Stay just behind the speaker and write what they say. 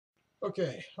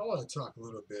Okay, I want to talk a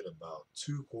little bit about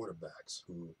two quarterbacks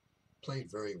who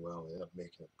played very well and ended up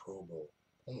making a Pro Bowl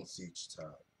almost each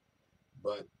time,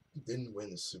 but didn't win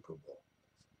the Super Bowl.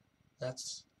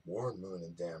 That's Warren Moon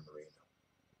and Dan Marino.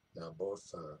 Now,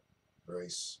 both very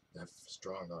have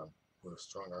strong arm, were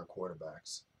strong arm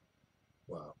quarterbacks.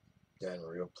 Well, Dan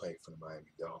Marino played for the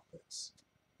Miami Dolphins,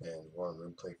 and Warren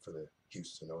Moon played for the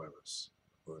Houston Oilers,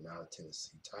 who are now the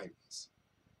Tennessee Titans.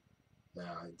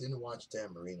 Now, I didn't watch Dan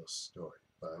Marino's story,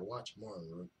 but I watched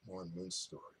Warren Moon's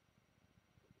story.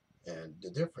 And the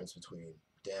difference between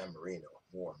Dan Marino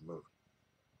and Warren Moon.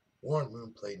 Warren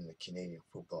Moon played in the Canadian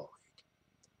Football League,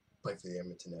 played for the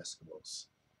Edmonton Eskimos.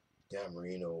 Dan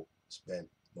Marino spent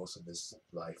most of his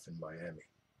life in Miami,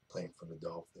 playing for the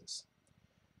Dolphins.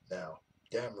 Now,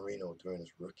 Dan Marino, during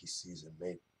his rookie season,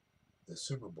 made the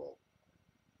Super Bowl.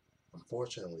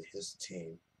 Unfortunately, his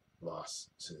team lost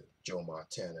to Joe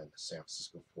Montana and the San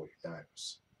Francisco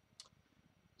 49ers.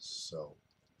 So,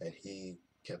 and he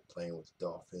kept playing with the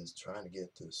Dolphins, trying to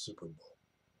get to the Super Bowl,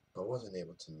 but wasn't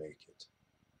able to make it.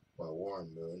 While Warren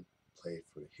Moon played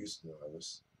for the Houston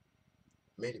Oilers,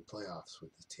 made the playoffs with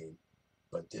the team,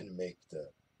 but didn't make the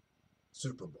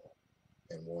Super Bowl.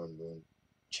 And Warren Moon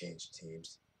changed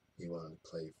teams. He wanted to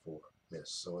play for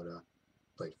Minnesota,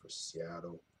 played for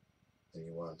Seattle, and he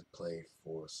wanted to play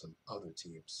for some other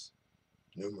teams,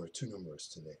 too numerous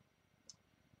to name.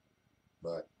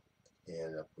 But he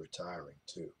ended up retiring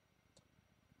too.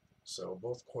 So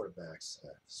both quarterbacks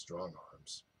have strong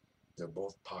arms. They're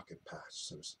both pocket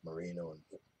passers, Marino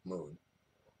and Moon,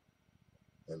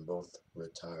 and both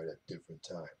retired at different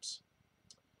times.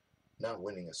 Not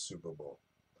winning a Super Bowl,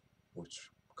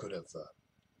 which could have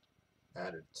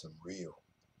added some real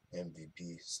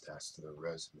MVP stats to their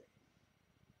resume,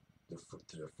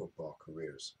 to their football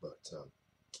careers. But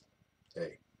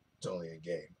hey, it's only a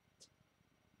game.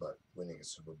 But winning a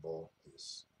Super Bowl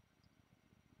is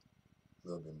a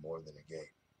little bit more than a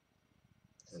game.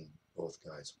 And both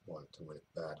guys wanted to win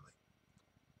it badly.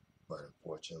 But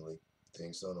unfortunately,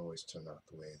 things don't always turn out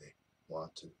the way they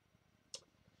want to.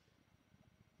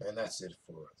 And that's it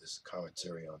for this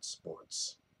commentary on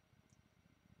sports.